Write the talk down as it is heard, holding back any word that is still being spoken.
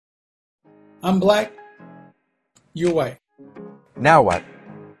I'm black, you're white. Now what?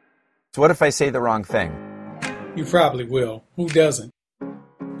 So what if I say the wrong thing? You probably will. Who doesn't?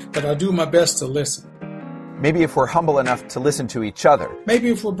 But I'll do my best to listen. Maybe if we're humble enough to listen to each other. Maybe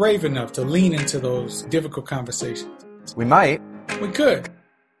if we're brave enough to lean into those difficult conversations. We might. We could.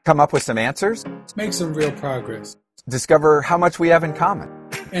 Come up with some answers. Make some real progress. Discover how much we have in common.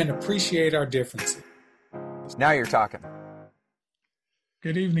 And appreciate our differences. Now you're talking.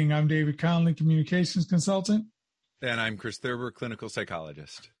 Good evening. I'm David Conley, communications consultant. And I'm Chris Thurber, clinical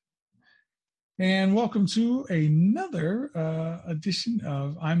psychologist. And welcome to another edition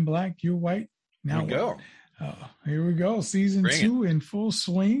of I'm Black, You're White. Now we go. Here we go. Season Bring 2 in full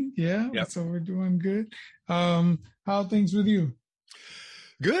swing. Yeah. Yep. So we're doing good. How are things with you?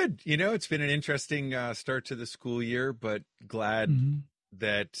 Good. You know, it's been an interesting start to the school year, but glad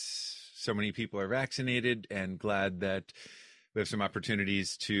that so many people are vaccinated and glad that we have some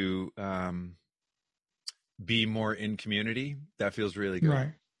opportunities to be more in community. That feels really good.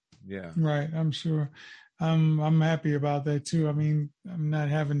 Right. Yeah. Right. I'm sure. I'm happy about that too. I mean, I'm not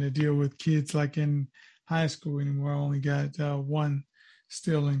having to deal with kids like in high school anymore. I only got one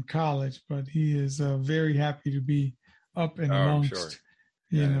still in college, but he is very happy to be up and amongst,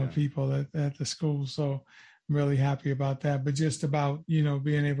 people at the school. So I'm really happy about that. But just about,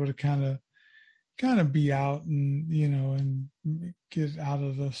 being able to kind of be out and, and get out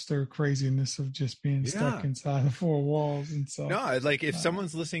of the stir craziness of just being stuck inside the four walls. And so, no, like if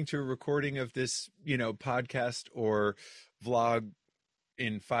someone's listening to a recording of this, podcast or vlog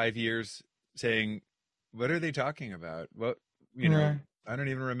in 5 years saying, what are they talking about? What, right. I don't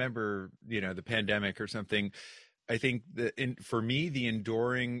even remember, the pandemic or something. I think that for me, the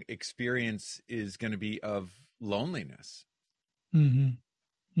enduring experience is going to be of loneliness. Mm-hmm.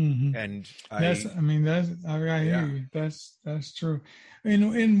 Mm-hmm. And I hear you. That's true.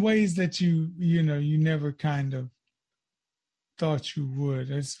 In ways that you never kind of thought you would.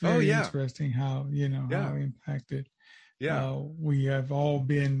 It's very interesting how how impacted we have all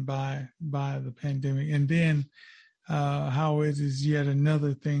been by the pandemic, and then how it is yet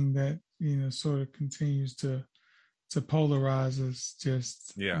another thing that sort of continues to polarize us.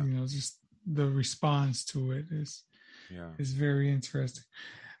 Just just the response to it is very interesting.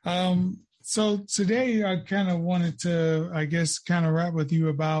 So today I kind of wanted to, wrap with you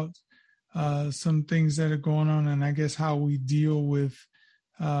about some things that are going on, and I guess how we deal with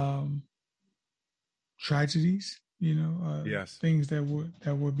tragedies, things that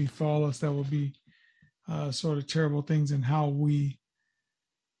would befall us, that would be sort of terrible things, and how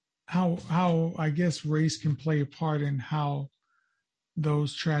I guess race can play a part in how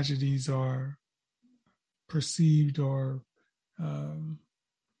those tragedies are perceived or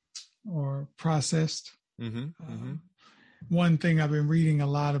processed. One thing I've been reading a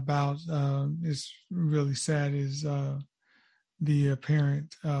lot about is really sad is the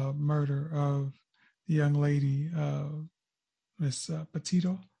apparent murder of the young lady, Miss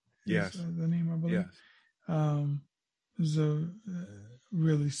Petito. Yes, the name I believe. Yes. It was a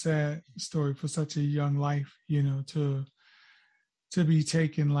really sad story for such a young life. To be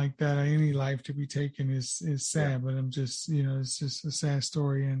taken like that, or any life to be taken is sad. But I'm just it's just a sad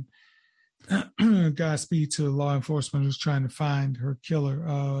story, and Godspeed to law enforcement who's trying to find her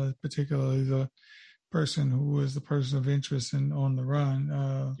killer, particularly the person who was the person of interest and on the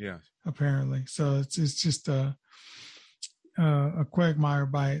run. Apparently, so it's just a quagmire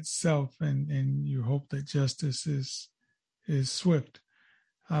by itself, and you hope that justice is swift.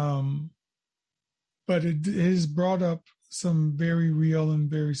 But it has brought up some very real and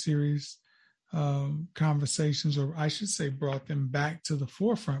very serious conversations, or I should say brought them back to the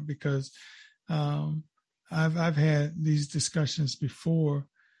forefront, because I've had these discussions before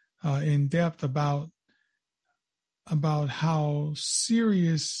in depth about how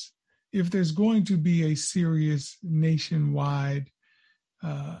serious, if there's going to be a serious nationwide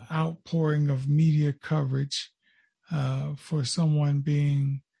outpouring of media coverage for someone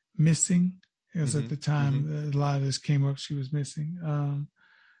being missing, because at the time a lot of this came up, she was missing,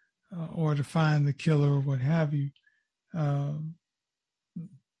 or to find the killer or what have you,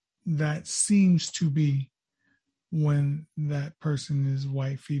 that seems to be when that person is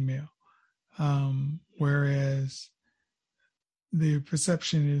white female, whereas the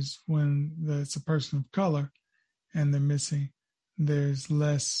perception is when it's a person of color and they're missing, there's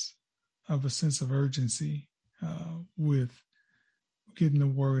less of a sense of urgency with getting the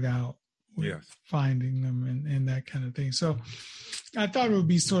word out, finding them and that kind of thing. So I thought it would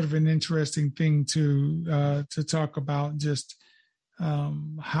be sort of an interesting thing to talk about, just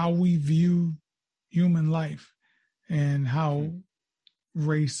how we view human life and how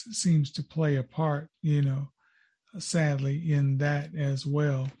race seems to play a part, sadly, in that as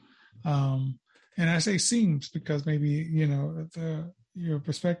well. And I say seems because maybe, your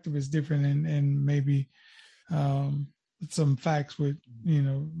perspective is different, and maybe some facts would,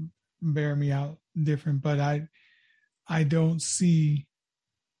 bear me out different, but I don't see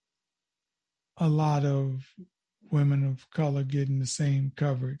a lot of women of color getting the same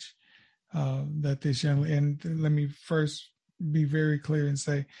coverage that this young. And let me first be very clear and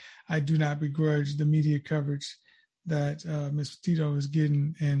say, I do not begrudge the media coverage that Ms. Petito is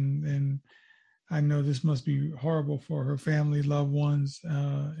getting, and I know this must be horrible for her family, loved ones,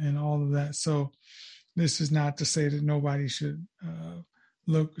 and all of that. So this is not to say that nobody should have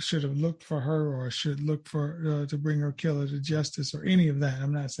looked for her or should look for to bring her killer to justice or any of that.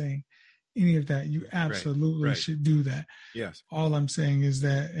 I'm not saying any of that. You absolutely should do that. Yes. All I'm saying is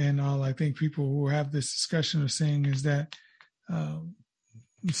that, and all I think people who have this discussion are saying is that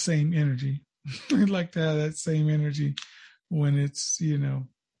same energy. I'd like to have that same energy when it's,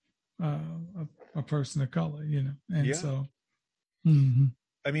 a person of color, and so. Mm-hmm.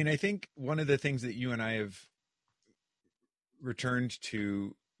 I mean, I think one of the things that you and I have returned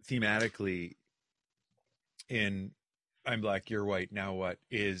to thematically in I'm Black, You're White, Now What,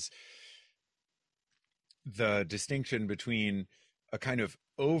 is the distinction between a kind of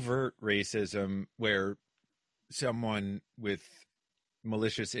overt racism where someone with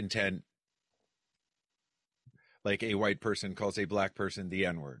malicious intent, like a white person, calls a black person the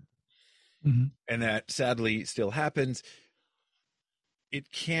N-word. Mm-hmm. And that sadly still happens.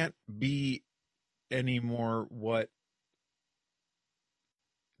 It can't be anymore what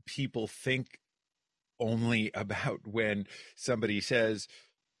people think only about when somebody says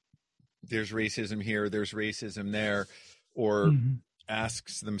there's racism here, there's racism there, or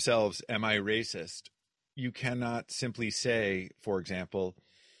asks themselves, am I racist? You cannot simply say, for example,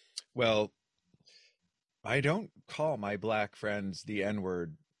 well, I don't call my black friends the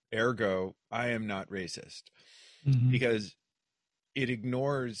N-word, ergo, I am not racist. Because it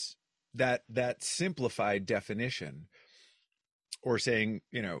ignores that simplified definition, or saying,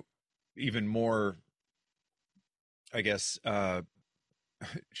 even more, I guess,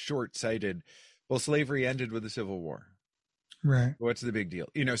 short-sighted, well, slavery ended with the Civil War. Right. What's the big deal?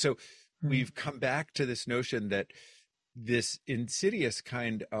 So we've come back to this notion that this insidious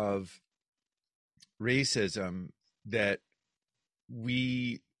kind of racism that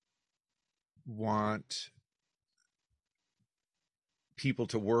we want people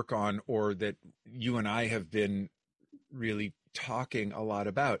to work on, or that you and I have been really talking a lot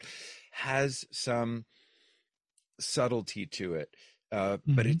about, has some subtlety to it,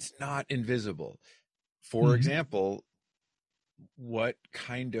 but it's not invisible. For example, what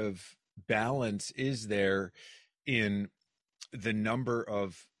kind of balance is there in the number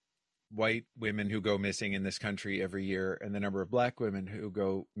of white women who go missing in this country every year and the number of black women who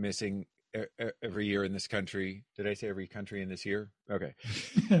go missing every year in this country? Did I say every country in this year? Okay.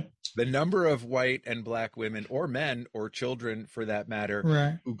 The number of white and black women, or men, or children for that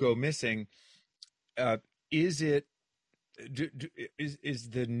matter, who go missing, is the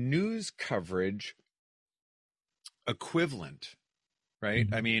news coverage equivalent, right?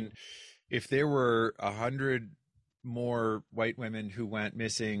 I mean, if there were 100 more white women who went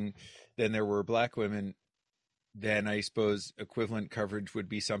missing than there were black women, then I suppose equivalent coverage would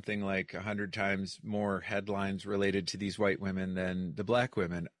be something like 100 times more headlines related to these white women than the black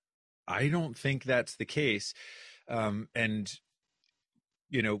women. I don't think that's the case. And,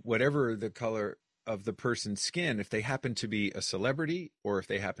 whatever the color of the person's skin, if they happen to be a celebrity or if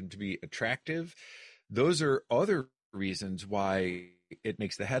they happen to be attractive, those are other reasons why it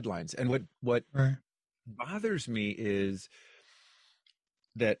makes the headlines. And what bothers me is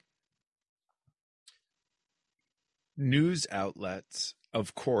that news outlets,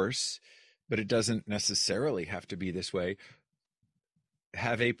 of course, but it doesn't necessarily have to be this way,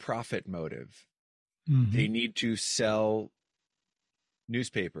 have a profit motive. They need to sell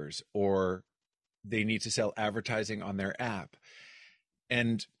newspapers, or they need to sell advertising on their app.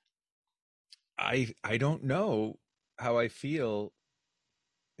 And I don't know how I feel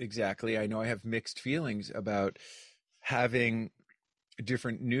exactly. I know I have mixed feelings about having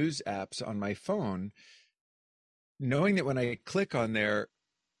different news apps on my phone, knowing that when I click on there,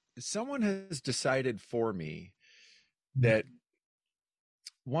 someone has decided for me that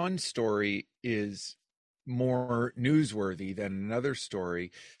one story is more newsworthy than another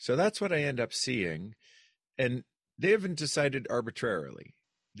story. So that's what I end up seeing. And they haven't decided arbitrarily.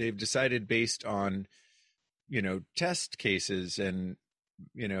 They've decided based on, test cases and,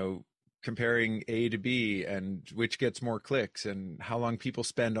 comparing A to B and which gets more clicks and how long people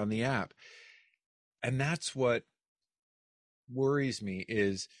spend on the app. And that's what worries me,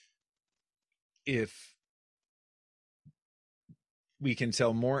 is if we can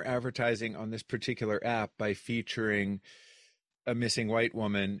sell more advertising on this particular app by featuring a missing white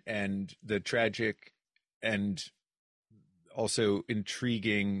woman and the tragic and also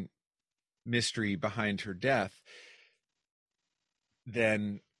intriguing mystery behind her death,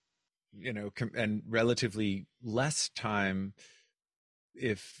 then, and relatively less time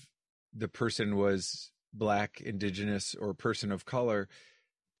if the person was Black, Indigenous, or person of color,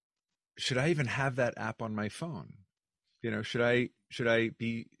 should I even have that app on my phone? Should I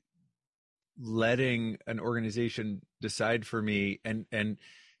be letting an organization decide for me and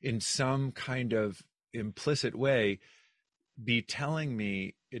in some kind of implicit way be telling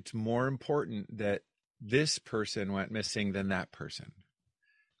me it's more important that this person went missing than that person?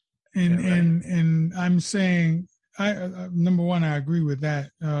 And I'm saying, number one, I agree with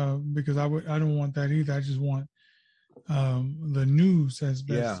that, because I don't want that either. I just want the news as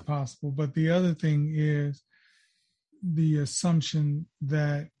best as possible. But the other thing is the assumption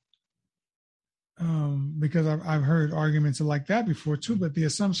that, because I've heard arguments like that before too, but the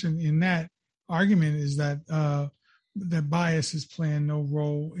assumption in that argument is that that bias is playing no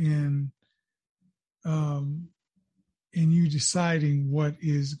role in you deciding what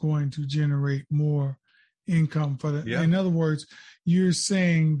is going to generate more income for the. Yeah. In other words, you're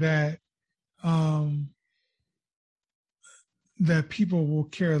saying that that people will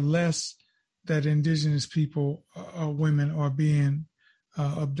care less that Indigenous people, women, are being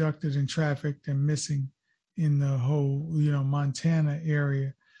abducted and trafficked and missing in the whole, Montana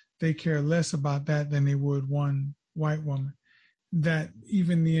area. They care less about that than they would one white woman. That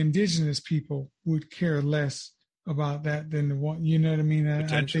even the Indigenous people would care less about that than the one. You know what I mean?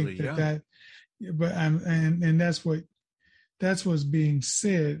 Potentially, I think but and that's what's being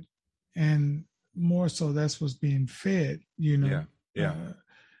said, and more so that's what's being fed.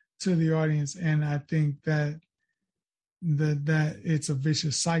 To the audience, and I think that it's a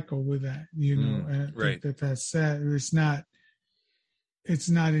vicious cycle with that, and I think that's sad. It's not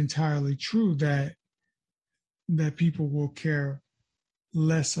entirely true that people will care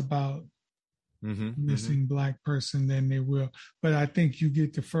less about missing Black person than they will. But I think you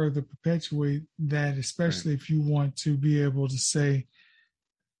get to further perpetuate that, especially if you want to be able to say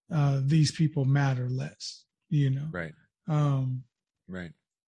these people matter less, Right. Right.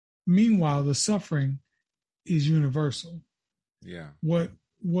 Meanwhile, the suffering is universal. Yeah. What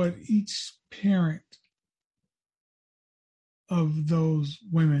each parent of those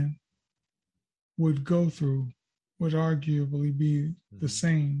women would go through would arguably be the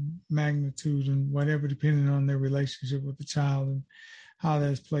same magnitude and whatever, depending on their relationship with the child and how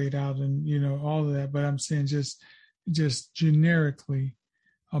that's played out and, all of that. But I'm saying just generically,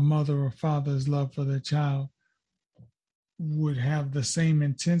 a mother or father's love for their child would have the same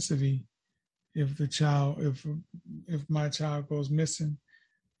intensity. If my child goes missing,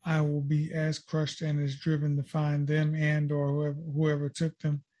 I will be as crushed and as driven to find them and or whoever took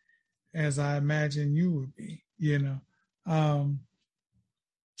them as I imagine you would be,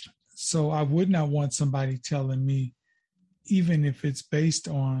 So I would not want somebody telling me, even if it's based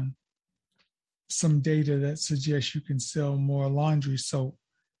on some data that suggests you can sell more laundry soap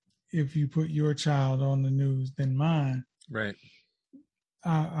if you put your child on the news than mine. Right.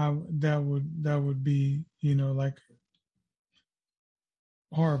 That would be, like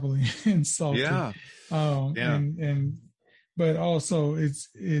horribly insulting. Yeah. But also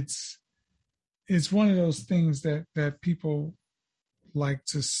it's one of those things that people like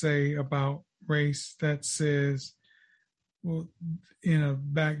to say about race that says, well, in a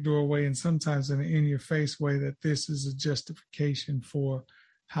backdoor way and sometimes in an in-your-face way, that this is a justification for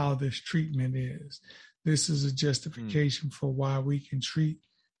how this treatment is. This is a justification for why we can treat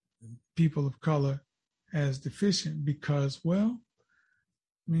people of color as deficient because, well,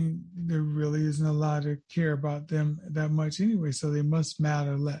 I mean, there really isn't a lot of care about them that much anyway, so they must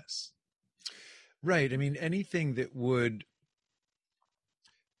matter less. Right. I mean, anything that would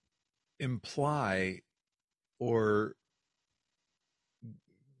imply or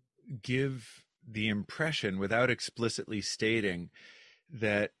give the impression without explicitly stating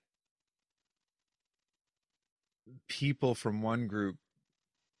that people from one group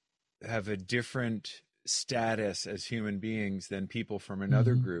have a different status as human beings than people from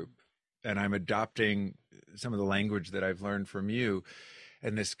another group. And I'm adopting some of the language that I've learned from you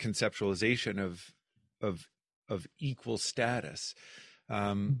and this conceptualization of equal status.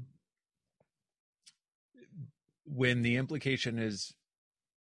 When the implication is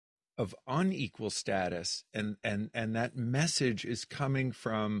of unequal status, and that message is coming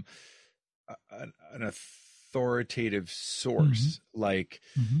from an authoritative source, like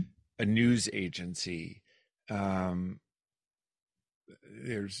a news agency. There's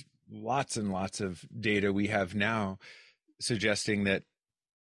lots and lots of data we have now suggesting that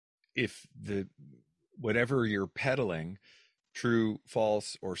if whatever you're peddling, true,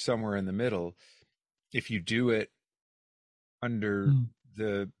 false, or somewhere in the middle, if you do it under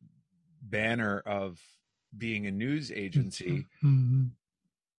the banner of being a news agency,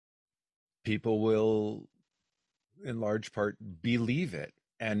 people will in large part believe it.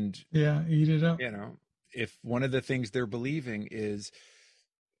 And eat it up. If one of the things they're believing is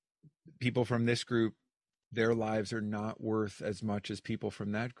people from this group, their lives are not worth as much as people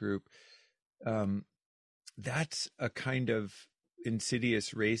from that group, that's a kind of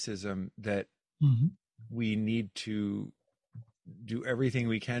insidious racism that we need to do everything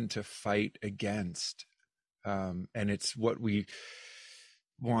we can to fight against. And it's what we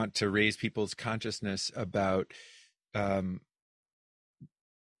want to raise people's consciousness about, in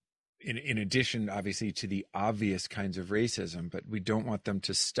addition, obviously, to the obvious kinds of racism, but we don't want them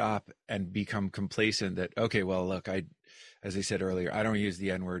to stop and become complacent that, okay, well, look, as I said earlier, I don't use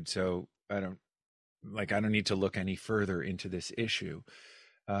the N-word, so I don't need to look any further into this issue.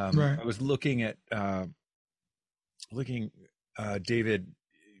 Right. I was looking at, David,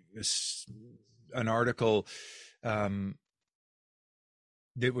 an article that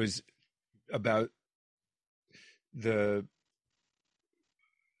was about the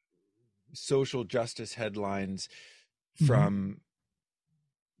social justice headlines from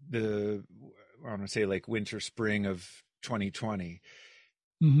I want to say like winter, spring of 2020.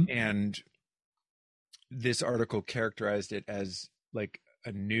 And this article characterized it as like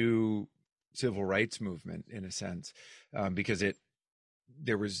a new civil rights movement in a sense, because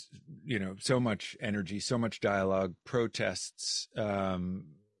there was, so much energy, so much dialogue, protests,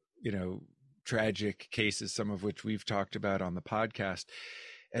 tragic cases, some of which we've talked about on the podcast.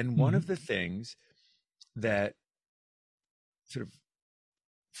 And one of the things that sort of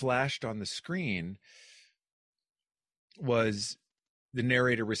flashed on the screen was the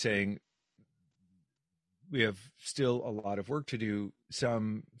narrator was saying, we have still a lot of work to do.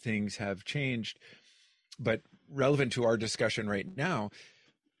 Some things have changed, but relevant to our discussion right now,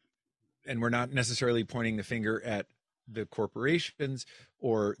 and we're not necessarily pointing the finger at the corporations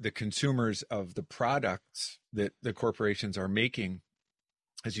or the consumers of the products that the corporations are making.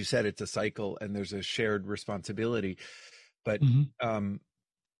 As you said, it's a cycle and there's a shared responsibility, but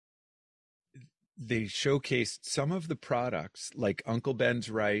they showcased some of the products like Uncle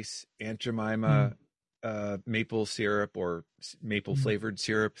Ben's rice, Aunt Jemima maple syrup or maple flavored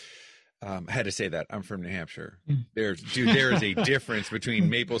syrup. I had to say that. I'm from New Hampshire. There is a difference between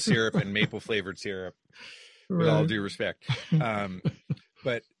maple syrup and maple flavored syrup, with all due respect.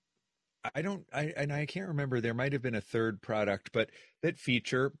 But I can't remember. There might have been a third product, but that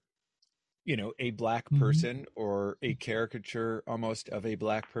feature, a black person or a caricature almost of a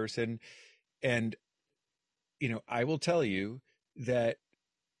black person. And, I will tell you that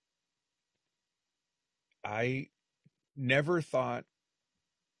I never thought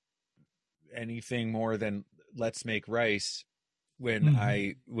anything more than let's make rice when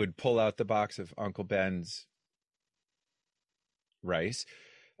I would pull out the box of Uncle Ben's rice.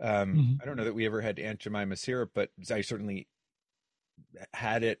 I don't know that we ever had Aunt Jemima syrup, but I certainly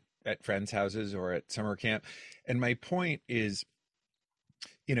had it at friends' houses or at summer camp. And my point is,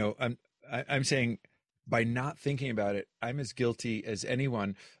 I'm saying by not thinking about it, I'm as guilty as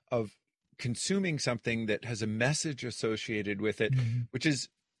anyone of consuming something that has a message associated with it, which is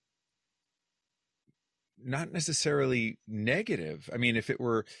not necessarily negative. I mean, if it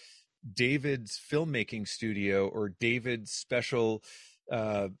were David's filmmaking studio or David's special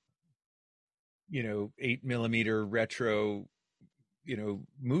 8mm retro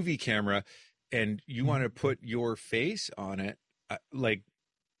movie camera, and you want to put your face on it, like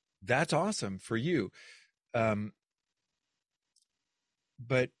that's awesome for you, but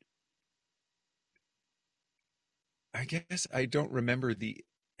I guess I don't remember the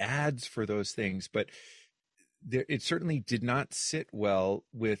ads for those things, but it certainly did not sit well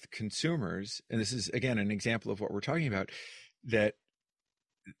with consumers. And this is, again, an example of what we're talking about, that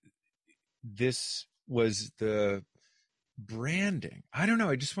this was the branding. I don't know.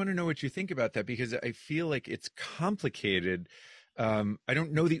 I just want to know what you think about that, because I feel like it's complicated. I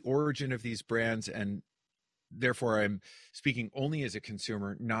don't know the origin of these brands, and therefore I'm speaking only as a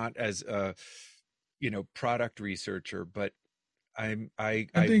consumer, not as a, product researcher, but I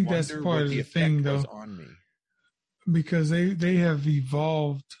think that's part of the thing, though, on me. Because they have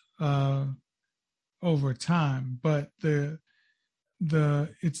evolved over time. But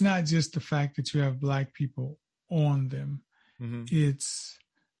it's not just the fact that you have Black people on them. Mm-hmm. It's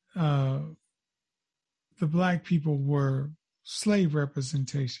the Black people were slave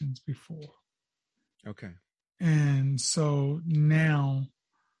representations before. Okay. And so now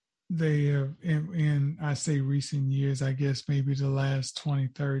they have, in I say recent years, I guess maybe the last 20,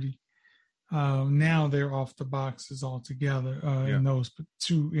 30, now they're off the boxes altogether in those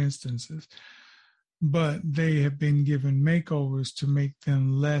two instances. But they have been given makeovers to make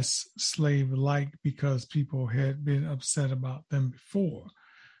them less slave-like because people had been upset about them before.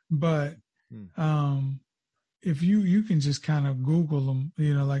 But if you can just kind of Google them,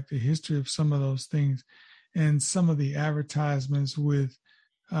 like the history of some of those things and some of the advertisements with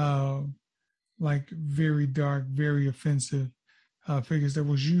like very dark, very offensive figures that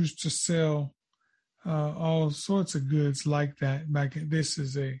was used to sell all sorts of goods like that. This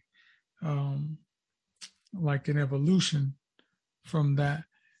is a like an evolution from that.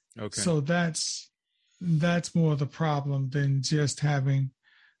 Okay. So that's more the problem than just having.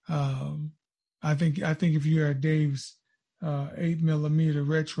 I think if you had Dave's 8mm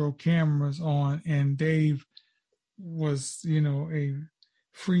retro cameras on, and Dave was a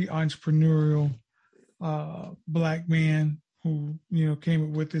free entrepreneurial Black man who came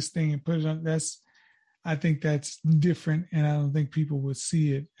up with this thing and put it on. I think that's different, and I don't think people would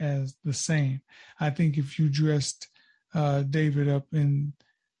see it as the same. I think if you dressed David up in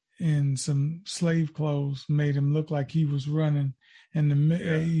some slave clothes, made him look like he was running, and the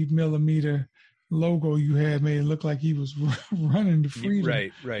 8mm logo you had made it look like he was running to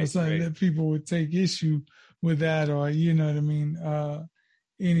freedom, right, or something, that people would take issue with that, or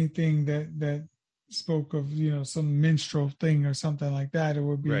anything that spoke of some minstrel thing or something like that. It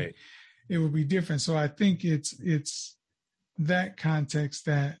would be right. It would be different. So I think it's that context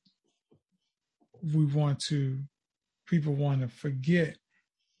that people want to forget,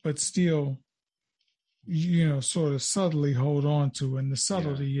 but still, sort of subtly hold on to. And the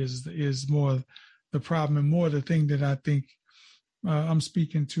subtlety is more the problem, and more the thing that I think I'm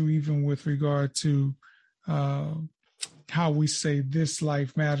speaking to, even with regard to how we say this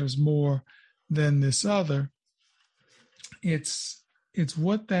life matters more than this other. It's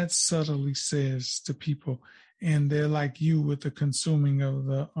what that subtly says to people, and they're like you with the consuming of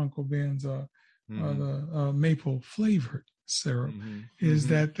the Uncle Ben's or the maple flavored syrup. Is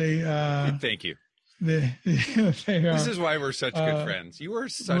that they? Thank you. They this is why we're such good friends. You are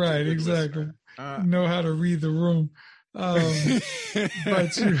such a good exactly. Know how to read the room. But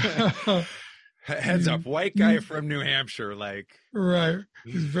heads up, white guy from New Hampshire, like right.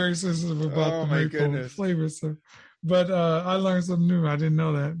 He's very sensitive about the maple flavor. So. But I learned something new. I didn't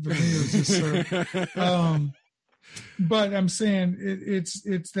know that. But he was just but I'm saying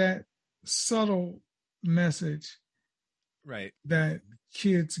it's that subtle message, right? That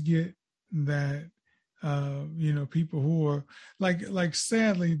kids get, that people who are like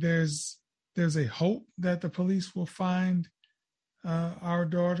sadly there's a hope that the police will find our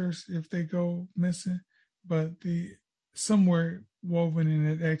daughters if they go missing, but somewhere woven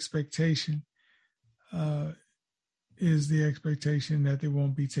in that expectation is the expectation that they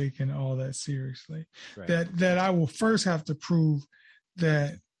won't be taken all that seriously. Right. That I will first have to prove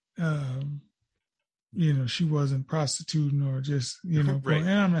that she wasn't prostituting or just right.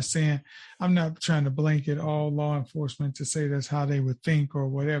 And I'm not trying to blanket all law enforcement to say that's how they would think or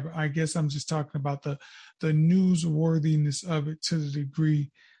whatever. I guess I'm just talking about the newsworthiness of it, to the degree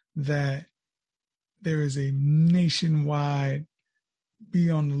that there is a nationwide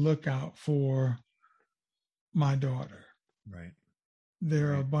be on the lookout for my daughter. Right.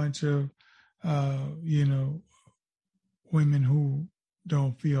 There are a bunch of, women who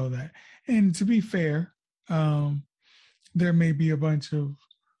don't feel that. And to be fair, there may be a bunch of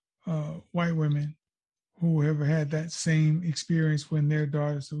white women who have had that same experience when their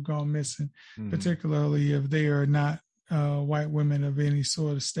daughters have gone missing, particularly if they are not white women of any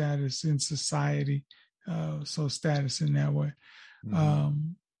sort of status in society, so status in that way,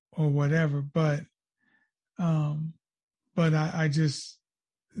 or whatever. But I just,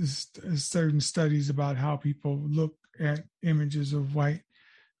 certain studies about how people look at images of white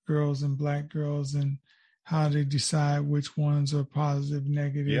girls and Black girls and how they decide which ones are positive,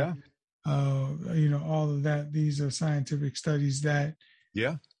 negative, all of that. These are scientific studies that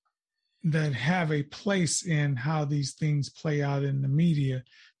have a place in how these things play out in the media.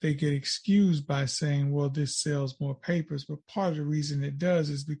 They get excused by saying, well, this sells more papers. But part of the reason it does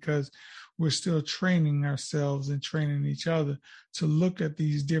is because we're still training ourselves and training each other to look at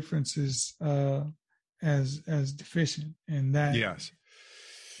these differences as deficient. And that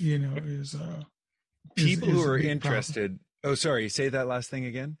is people who are Problem. interested. Oh, sorry. Say that last thing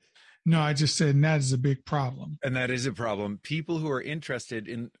again. No, I just said that is a big problem. And that is a problem. People who are interested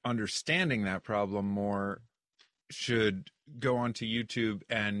in understanding that problem more should go onto YouTube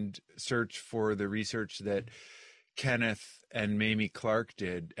and search for the research that Kenneth and Mamie Clark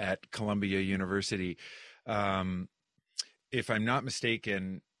did at Columbia University. If I'm not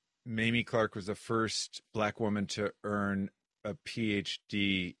mistaken, Mamie Clark was the first Black woman to earn a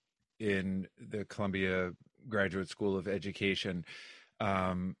PhD in the Columbia Graduate School of Education.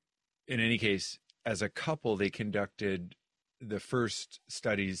 In any case, as a couple, they conducted the first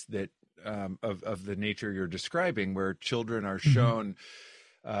studies that of the nature you're describing, where children are shown,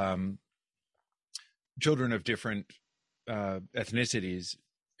 children of different ethnicities.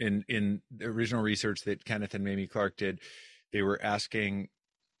 In the original research that Kenneth and Mamie Clark did, they were asking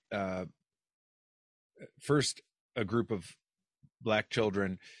first a group of Black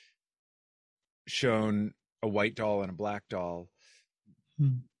children shown a white doll and a black doll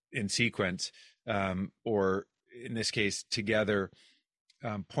in sequence, or in this case together,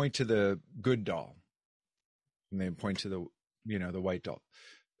 point to the good doll, and then point to the white doll,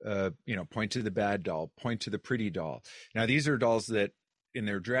 point to the bad doll, point to the pretty doll. Now these are dolls that in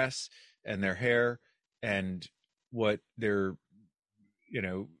their dress and their hair and what they're,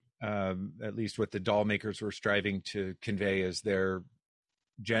 at least what the doll makers were striving to convey as their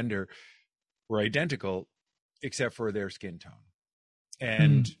gender, were identical except for their skin tone.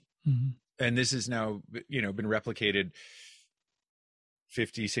 And and this is now, been replicated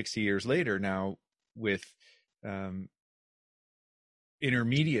 50, 60 years later now with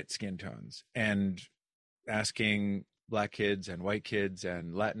intermediate skin tones, and asking Black kids and white kids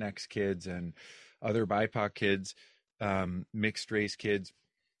and Latinx kids and other BIPOC kids, mixed race kids.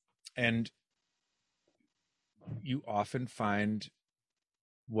 And you often find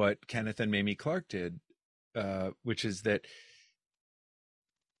what Kenneth and Mamie Clark did, which is that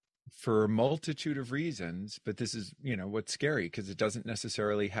for a multitude of reasons, but this is, what's scary, because it doesn't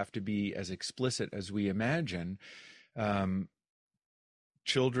necessarily have to be as explicit as we imagine.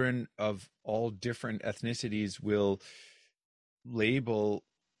 Children of all different ethnicities will label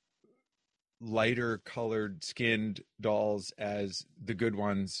lighter colored skinned dolls as the good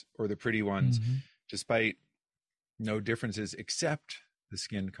ones or the pretty ones, despite no differences except the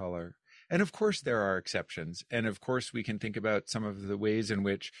skin color. And of course there are exceptions. And of course we can think about some of the ways in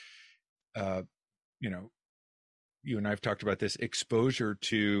which, you and I've talked about this, exposure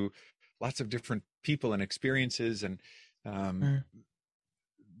to lots of different people and experiences and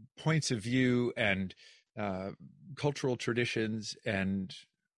points of view and cultural traditions and,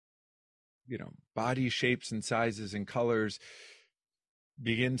 body shapes and sizes and colors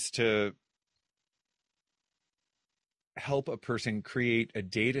begins to help a person create a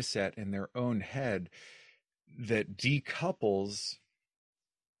data set in their own head that decouples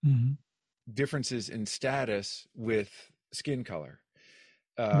differences in status with skin color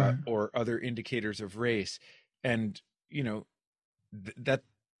or other indicators of race. And,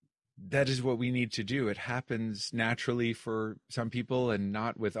 that is what we need to do. It happens naturally for some people and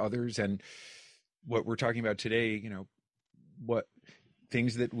not with others. And what we're talking about today, what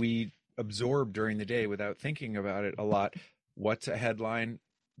things that we absorb during the day without thinking about it a lot. What's a headline?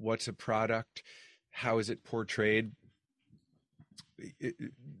 What's a product? How is it portrayed?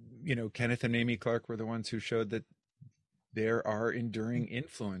 Kenneth and Mamie Clark were the ones who showed that there are enduring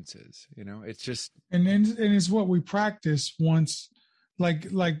influences. It's just, and it's what we practice once, like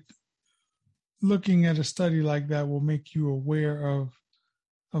looking at a study like that will make you aware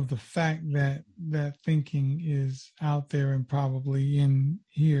of the fact that thinking is out there and probably in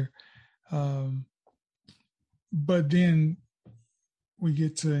here. But then we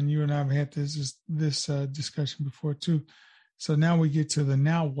get to, and you and I have had this discussion before too. So now we get to the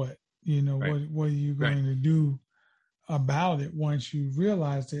now what, what are you going to do about it once you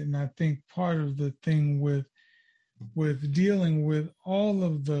realize it? And I think part of the thing with dealing with all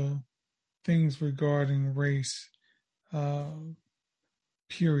of the things regarding race,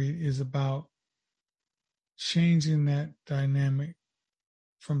 period, is about changing that dynamic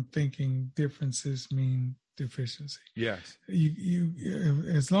from thinking differences mean deficiency. Yes. You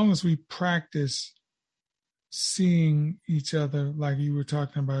as long as we practice seeing each other, like you were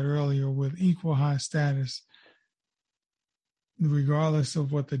talking about earlier, with equal high status, regardless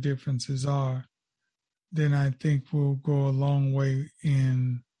of what the differences are, then I think we'll go a long way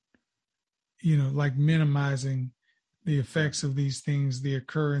in, like minimizing the effects of these things, the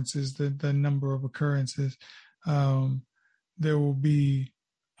occurrences, the number of occurrences. There will be,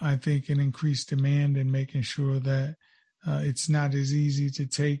 I think, an increased demand in making sure that it's not as easy to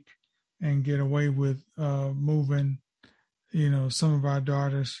take and get away with moving, some of our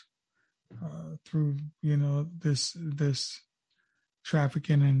daughters through, this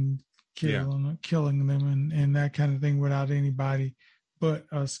trafficking and killing them and that kind of thing without anybody but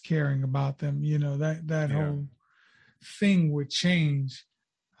us caring about them. That whole thing would change.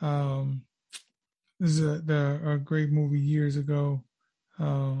 This is a great movie years ago.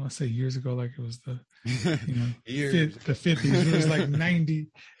 I say years ago like it was the the 50s. It was like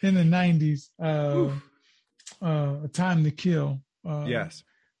 90 in the 90s. A Time to Kill. Yes.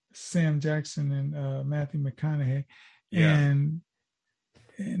 Sam Jackson and Matthew McConaughey. Yeah.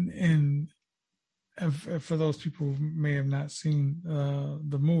 And for those people who may have not seen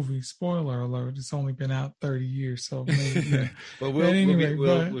the movie, spoiler alert, it's only been out 30 years. So maybe, well,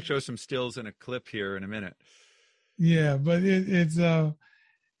 we'll show some stills in a clip here in a minute. Yeah, but it's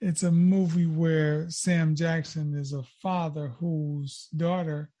a movie where Sam Jackson is a father whose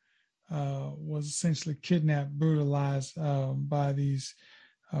daughter was essentially kidnapped, brutalized by these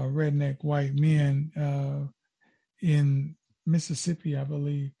redneck white men in Mississippi, I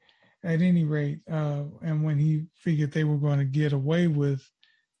believe. At any rate, and when he figured they were going to get away with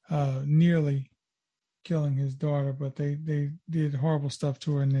nearly killing his daughter, but they did horrible stuff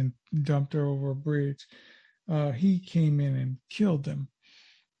to her and then dumped her over a bridge, he came in and killed them.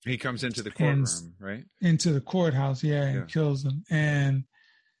 He comes into the courtroom, right? Into the courthouse, and kills them. And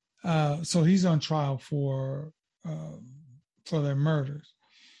so he's on trial for their murders.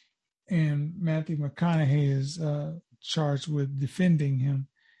 And Matthew McConaughey is charged with defending him.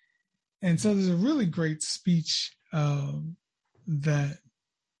 And so there's a really great speech that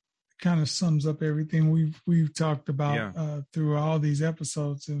kind of sums up everything we've talked about through all these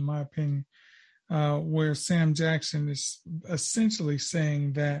episodes, in my opinion, where Sam Jackson is essentially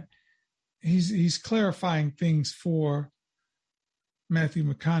saying that he's clarifying things for Matthew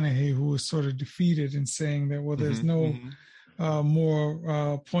McConaughey, who was sort of defeated, and saying that, well, there's no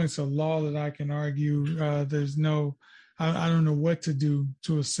more points of law that I can argue. There's no, I don't know what to do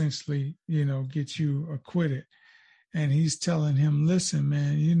to essentially, get you acquitted. And he's telling him, listen,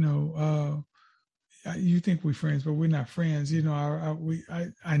 man, you think we're friends, but we're not friends.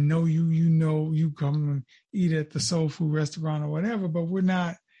 I know you, you come and eat at the soul food restaurant or whatever, but we're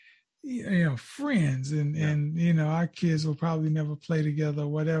not, friends. And our kids will probably never play together or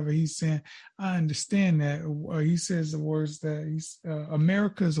whatever. He's saying, I understand that. He says the words that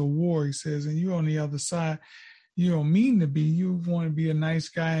America's a war, he says, and you on the other side. You don't mean to be, you want to be a nice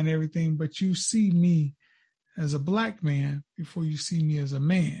guy and everything, but you see me as a black man before you see me as a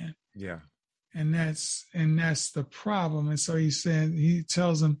man. Yeah. And that's the problem. And so he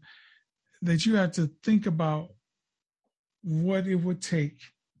tells him that you have to think about what it would take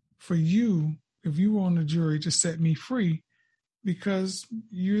for you, if you were on the jury, to set me free, because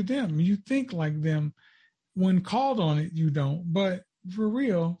you're them. You think like them. When called on it, you don't. But for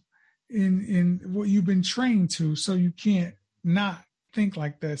real, in what you've been trained to, so you can't not think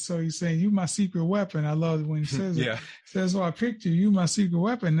like that. So he's saying, you my secret weapon. I love it when he says it. He says, I picked you. You my secret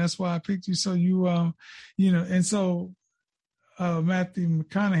weapon. That's why I picked you. So you, and so Matthew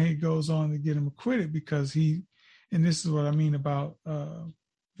McConaughey goes on to get him acquitted because and this is what I mean about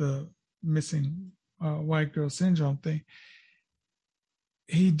the missing white girl syndrome thing.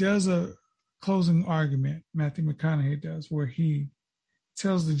 He does a closing argument, Matthew McConaughey does, where he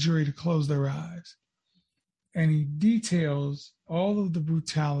tells the jury to close their eyes. And he details all of the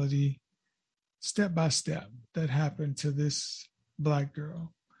brutality, step by step, that happened to this black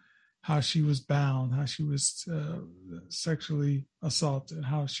girl. How she was bound, how she was sexually assaulted,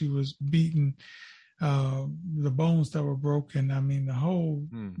 how she was beaten, the bones that were broken. I mean, the whole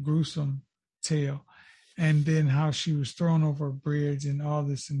gruesome tale. And then how she was thrown over a bridge and all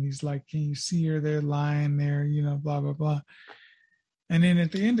this. And he's like, can you see her there lying there, blah, blah, blah. And then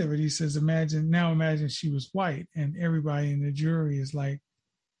at the end of it, he says, imagine she was white. And everybody in the jury is like,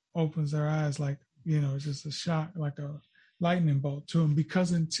 opens their eyes like, it's just a shock, like a lightning bolt to them.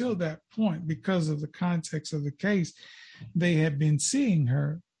 Because until that point, because of the context of the case, they had been seeing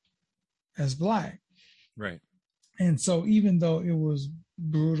her as black. Right. And so even though it was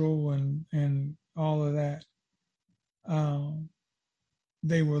brutal and all of that,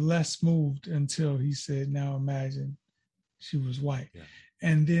 they were less moved until he said, now imagine she was white. Yeah.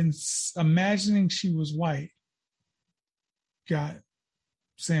 And then imagining she was white got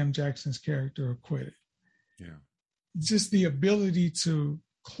Sam Jackson's character acquitted. Yeah. Just the ability to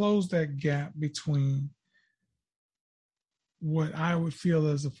close that gap between what I would feel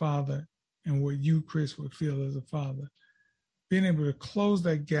as a father and what you, Chris, would feel as a father. Being able to close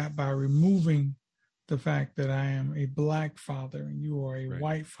that gap by removing the fact that I am a black father and you are a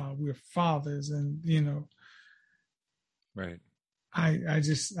white father. We're fathers, and right.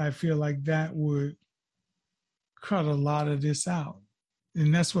 I feel like that would cut a lot of this out.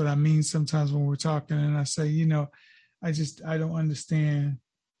 And that's what I mean sometimes when we're talking and I say, I don't understand.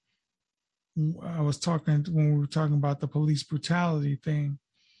 I was talking when we were talking about the police brutality thing,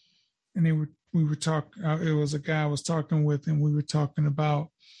 and we were talking, it was a guy I was talking with, and we were talking about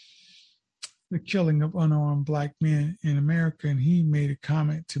the killing of unarmed black men in America. And he made a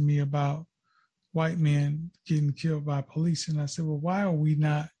comment to me about white men getting killed by police. And I said, well, why are we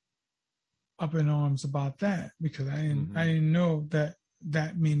not up in arms about that? Because I didn't know that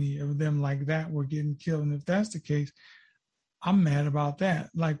many of them like that were getting killed. And if that's the case, I'm mad about that.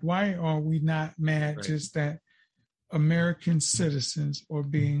 Like, why are we not mad just that American citizens are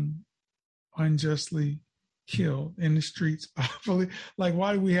being unjustly killed in the streets by police? Like,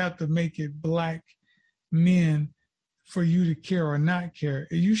 why do we have to make it black men for you to care or not care?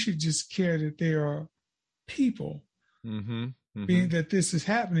 You should just care that there are people being that this is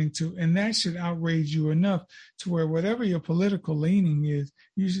happening to, and that should outrage you enough to where whatever your political leaning is,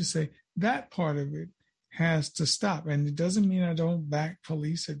 you should say that part of it has to stop. And it doesn't mean I don't back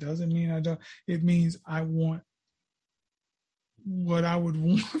police. It doesn't mean I don't. It means I want what I would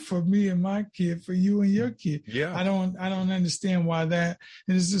want for me and my kid, for you and your kid. Yeah. I don't understand why that.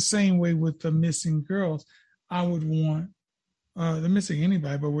 And it's the same way with the missing girls. I would want the missing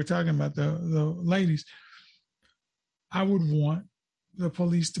anybody, but we're talking about the ladies. I would want the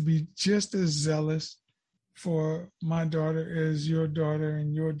police to be just as zealous for my daughter as your daughter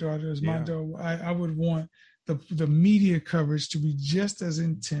and your daughter as my daughter. I would want the media coverage to be just as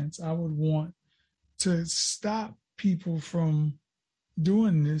intense. I would want to stop people from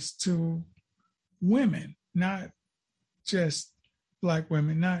doing this to women, not just black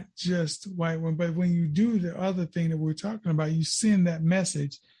women, not just white women. But when you do the other thing that we're talking about, you send that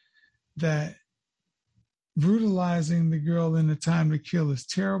message that brutalizing the girl in the time to kill is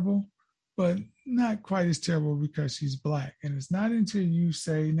terrible, but not quite as terrible because she's black. And it's not until you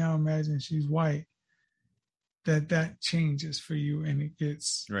say, now imagine she's white, that changes for you and it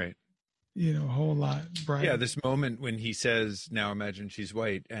gets a whole lot brighter. Yeah, this moment when he says, now imagine she's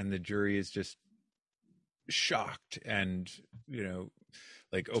white, and the jury is just shocked and,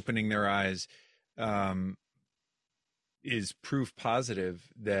 like opening their eyes, is proof positive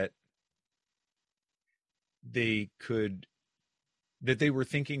that they were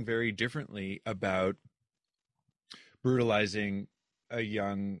thinking very differently about brutalizing a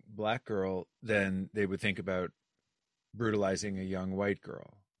young black girl than they would think about brutalizing a young white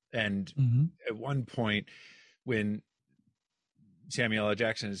girl. And at one point, when Samuel L.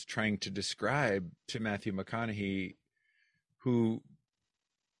 Jackson is trying to describe to Matthew McConaughey, who,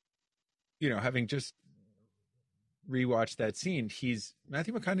 having just rewatched that scene,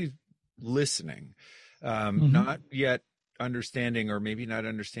 Matthew McConaughey's listening, not yet understanding, or maybe not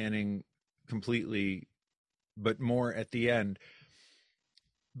understanding completely, but more at the end.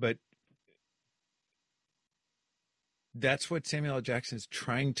 But that's what Samuel L. Jackson is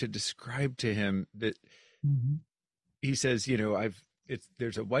trying to describe to him, that he says,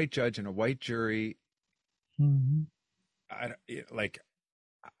 there's a white judge and a white jury. I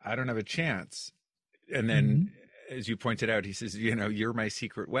don't have a chance. And then, as you pointed out, he says, you're my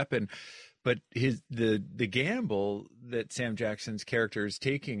secret weapon. But the gamble that Sam Jackson's character is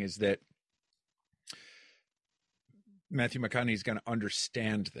taking is that Matthew McConaughey is going to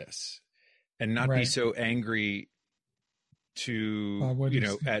understand this and not be so angry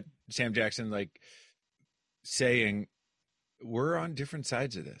to, at Sam Jackson, like saying, we're on different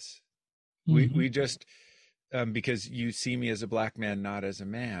sides of this. We just, because you see me as a black man, not as a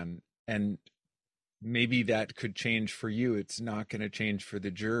man. And maybe that could change for you. It's not going to change for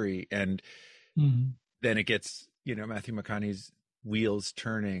the jury. And then it gets, Matthew McConaughey's wheels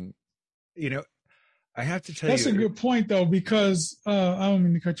turning. I have to tell you. That's a good point, though, because I don't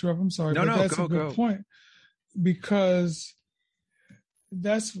mean to cut you off. I'm sorry. No, that's a good point, because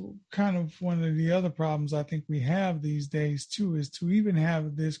that's kind of one of the other problems I think we have these days, too, is to even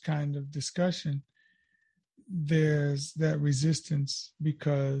have this kind of discussion. There's that resistance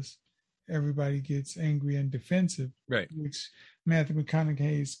because everybody gets angry and defensive, which Matthew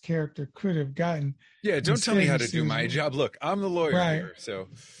McConaughey's character could have gotten. Yeah, don't tell me how to do my job. Look, I'm the lawyer here, so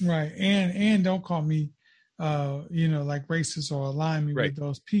and don't call me, like racist or align me with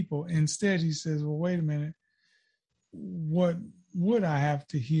those people. Instead, he says, "Well, wait a minute. What would I have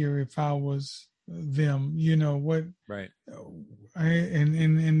to hear if I was them, you know what, right.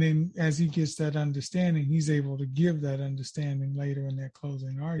 And then as he gets that understanding, he's able to give that understanding later in that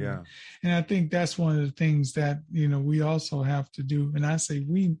closing argument. And I think that's one of the things that, you know, we also have to do. And I say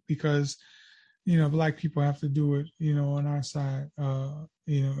we because, you know, Black people have to do it, you know, on our side,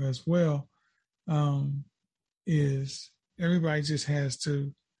 you know, as well. Is everybody just has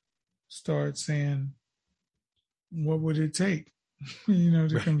to start saying, what would it take, you know,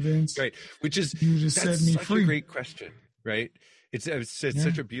 to convince right, which is you to set me such free? A great question, right? It's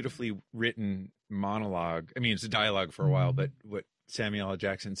such a beautifully written monologue. I mean, it's a dialogue for a while, but what Samuel L.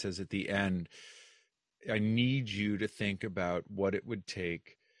 Jackson says at the end, I need you to think about what it would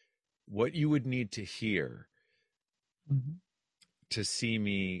take, what you would need to hear to see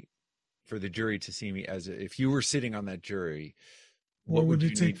me, for the jury to see me as if you were sitting on that jury. What would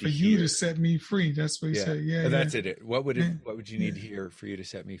it take for you to set me free? That's what he said. Yeah, that's it. What would you need to hear for you to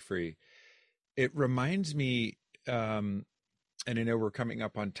set me free? It reminds me, and I know we're coming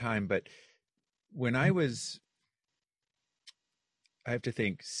up on time, but when I was, I have to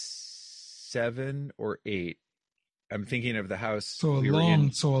think 7 or 8, I'm thinking of the house. So a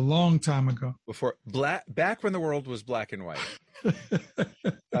long time ago. Before back when the world was black and white.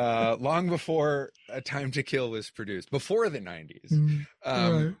 Long before A Time to Kill was produced, before the 90s.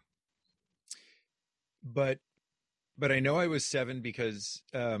 Right. But I know I was 7 because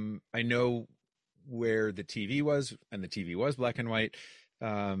I know where the TV was, and the TV was black and white,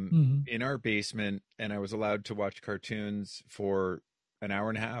 in our basement, and I was allowed to watch cartoons for an hour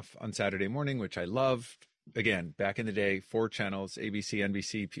and a half on Saturday morning, which I loved. Again, back in the day, 4 channels: ABC,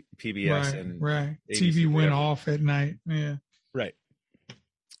 NBC, PBS, and right. ABC, TV went whatever. off at night. Yeah. Right.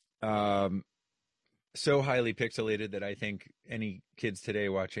 So highly pixelated that I think any kids today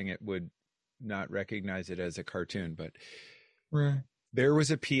watching it would not recognize it as a cartoon. But there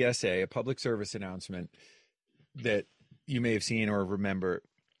was a PSA, a public service announcement, that you may have seen or remember.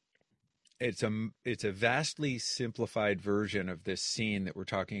 It's a vastly simplified version of this scene that we're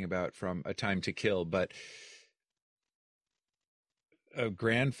talking about from A Time to Kill, but a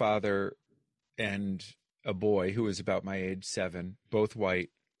grandfather and a boy who was about my age, 7, both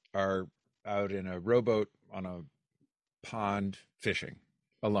white, are out in a rowboat on a pond fishing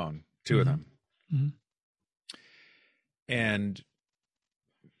alone, 2 of them. And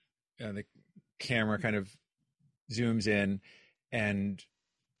the camera kind of zooms in, and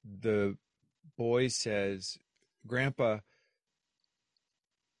the boy says, "Grandpa,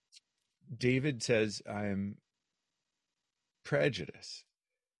 David says I'm prejudiced,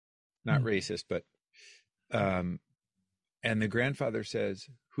 not racist, but," and the grandfather says,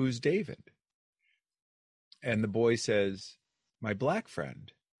 "Who's David?" And the boy says, "My black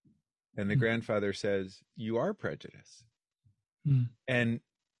friend." And the grandfather says, "You are prejudiced." And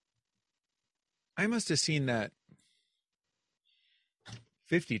I must have seen that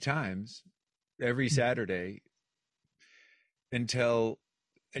 50 times every Saturday until,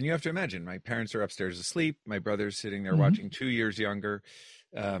 and you have to imagine, my parents are upstairs asleep. My brother's sitting there watching, 2 years younger,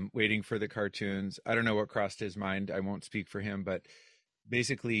 waiting for the cartoons. I don't know what crossed his mind. I won't speak for him, but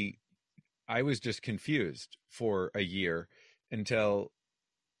basically I was just confused for a year until,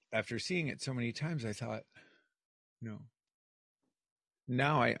 after seeing it so many times, I thought, no,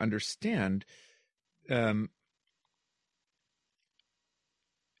 now I understand.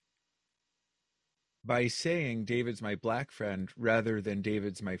 By saying David's my black friend rather than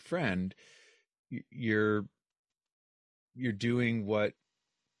David's my friend, you're doing what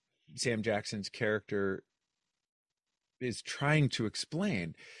Sam Jackson's character is trying to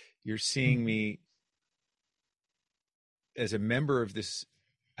explain. You're seeing me as a member of this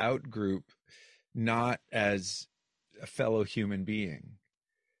out group, not as a fellow human being.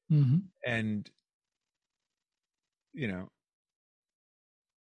 And,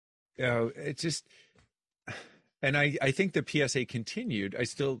 it's just, and I think the PSA continued. I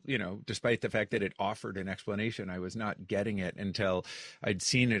still, despite the fact that it offered an explanation, I was not getting it until I'd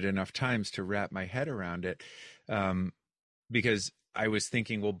seen it enough times to wrap my head around it. Because I was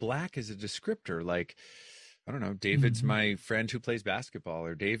thinking, well, black is a descriptor. Like, I don't know, David's my friend who plays basketball,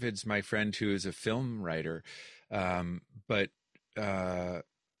 or David's my friend who is a film writer. But I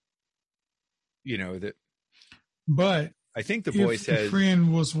think the boy says, if the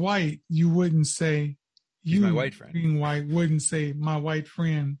friend was white, you wouldn't say, you, my white friend, being white, wouldn't say my white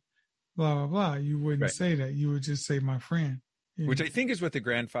friend, blah, blah, blah. You wouldn't say that. You would just say my friend. Which I think is what the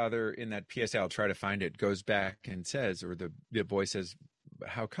grandfather in that PSA, I'll try to find it, goes back and says, or the boy says,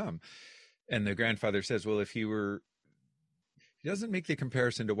 "How come?" And the grandfather says, well, if he doesn't make the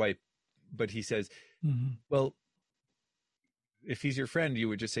comparison to white, but he says, well, if he's your friend, you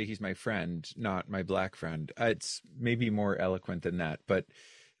would just say he's my friend, not my black friend. It's maybe more eloquent than that, but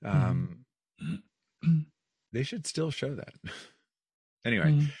they should still show that.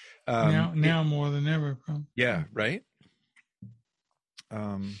 Anyway, now more than ever. Yeah, right.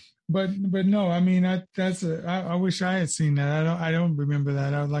 But no, I mean, I wish I had seen that. I don't remember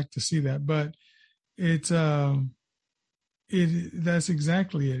that. I would like to see that, but it's that's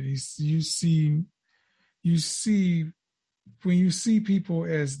exactly it. You see when you see people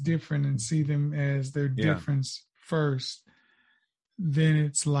as different and see them as their difference first, then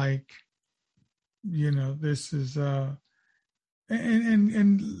it's like, this is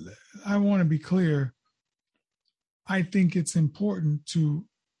and I want to be clear. I think it's important to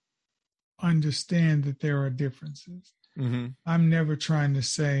understand that there are differences. Mm-hmm. I'm never trying to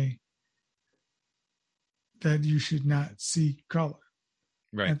say that you should not see color.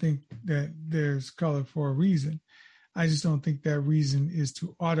 Right. I think that there's color for a reason. I just don't think that reason is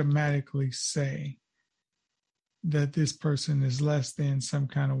to automatically say that this person is less than some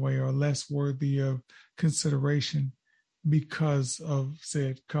kind of way or less worthy of consideration because of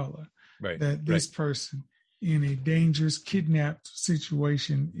said color. Right. That this person in a dangerous kidnapped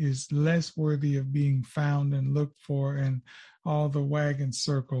situation is less worthy of being found and looked for and all the wagons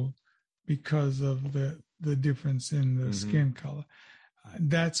circled because of the difference in the skin color.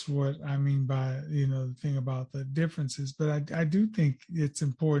 That's what I mean by, the thing about the differences. But I do think it's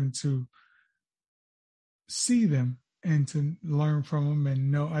important to see them and to learn from them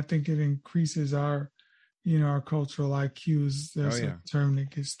and know. I think it increases our cultural IQs. There's a term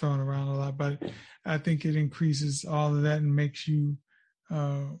that gets thrown around a lot, but I think it increases all of that and makes you,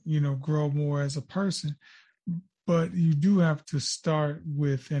 grow more as a person. But you do have to start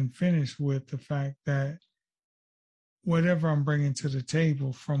with and finish with the fact that whatever I'm bringing to the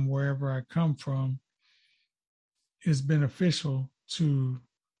table from wherever I come from is beneficial to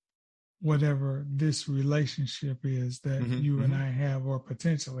whatever this relationship is that you and I have or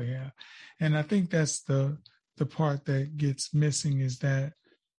potentially have. And I think that's the part that gets missing, is that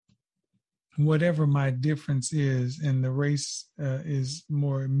whatever my difference is and the race is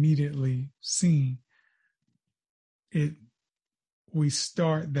more immediately seen, we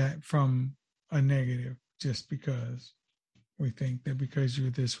start that from a negative just because we think that because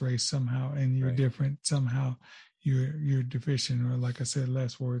you're this race somehow and you're different, somehow you're deficient or, like I said,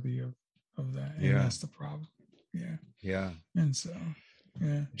 less worthy of that. And that's the problem. Yeah. And so,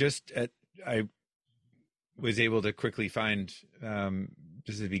 I was able to quickly find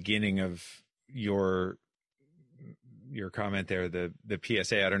just the beginning of your comment there, the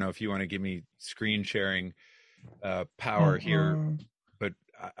PSA. I don't know if you want to give me screen sharing power here, but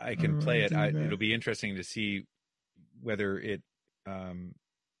I can play it. It'll be interesting to see whether it's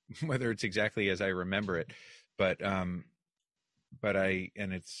exactly as I remember it, but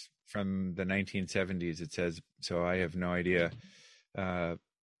it's from the 1970s. It says, so I have no idea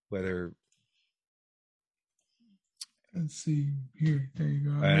whether. Let's see here. There you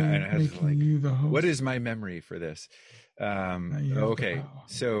go. Making you the host. What is my memory for this? Okay,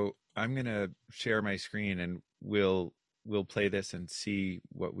 so I'm gonna share my screen and we'll play this and see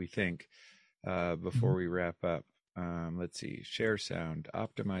what we think before we wrap up. Let's see. Share sound.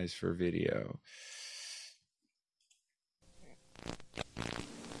 Optimize for video.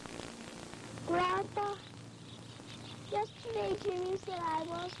 Grandpa, yesterday Jimmy said I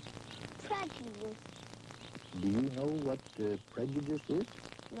was prejudiced. Do you know what prejudice is?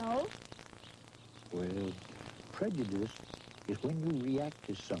 No. Well, prejudice is when you react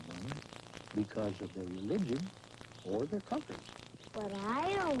to someone because of their religion or their color. But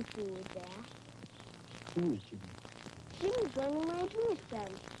I don't do that. Who is Jimmy? Jimmy's only my Jewish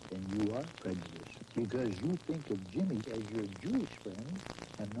friend. Then you are prejudiced because you think of Jimmy as your Jewish friend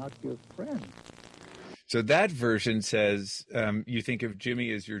and not your friend. So that version says you think of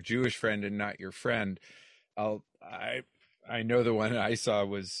Jimmy as your Jewish friend and not your friend. I know the one I saw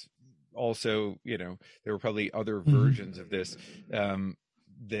was also, there were probably other versions of this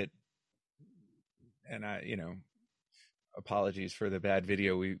that, and apologies for the bad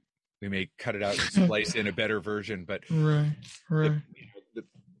video. We may cut it out and splice in a better version, but right.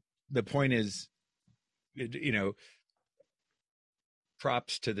 The point is,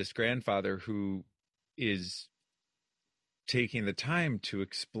 props to this grandfather who is taking the time to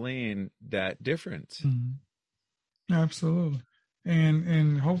explain that difference. Absolutely.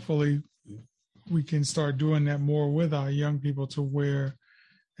 And hopefully we can start doing that more with our young people, to where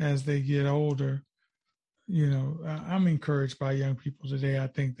as they get older, I'm encouraged by young people today. I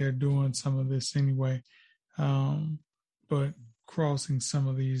think they're doing some of this anyway. But crossing some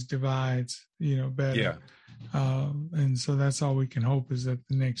of these divides, better. Yeah. And so that's all we can hope, is that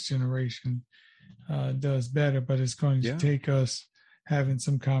the next generation does better. But it's going to take us having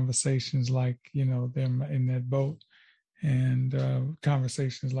some conversations like, them in that boat, and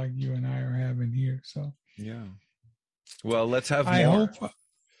conversations like you and I are having here. So yeah. Well, let's have more. I hope.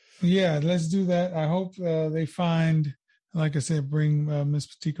 Yeah, let's do that. I hope they find, like I said, bring Miss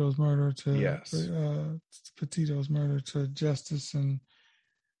Petito's murder to justice, and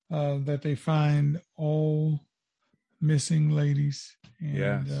that they find all missing ladies,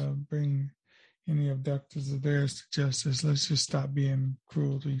 and bring any abductors of theirs to justice. Let's just stop being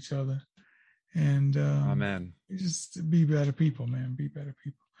cruel to each other, and amen. Just be better people, man. Be better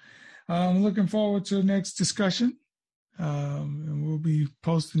people. I'm looking forward to the next discussion. And we'll be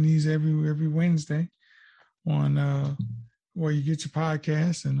posting these every Wednesday on where you get your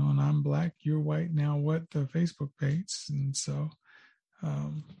podcast, and on I'm Black, You're White, Now What, the Facebook page. And so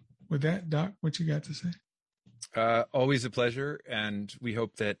with that, Doc, what you got to say? Always a pleasure. And we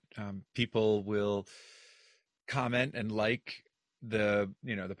hope that people will comment and like the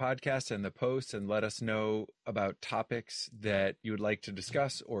podcast and the posts, and let us know about topics that you would like to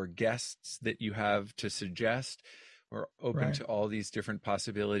discuss, or guests that you have to suggest. We're open to all these different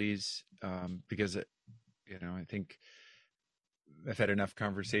possibilities, because, I think I've had enough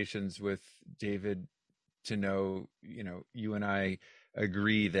conversations with David to know, you and I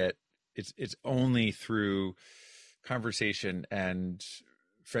agree that it's only through conversation and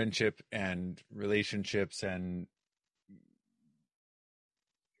friendship and relationships and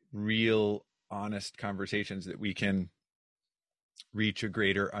real, honest conversations that we can reach a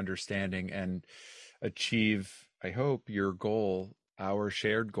greater understanding and achieve, I hope, your goal, our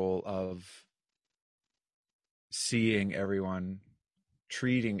shared goal of seeing everyone,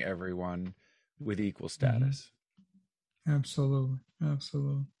 treating everyone with equal status. Absolutely.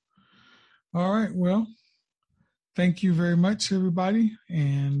 Absolutely. All right. Well, thank you very much, everybody.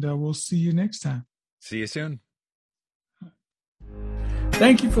 And we'll see you next time. See you soon.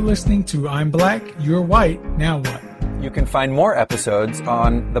 Thank you for listening to I'm Black, You're White, Now What? You can find more episodes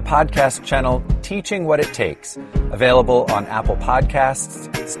on the podcast channel Teaching What It Takes, available on Apple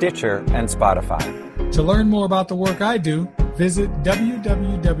Podcasts, Stitcher, and Spotify. To learn more about the work I do, visit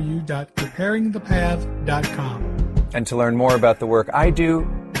www.preparingthepath.com. And to learn more about the work I do,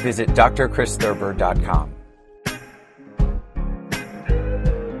 visit drchristhurber.com.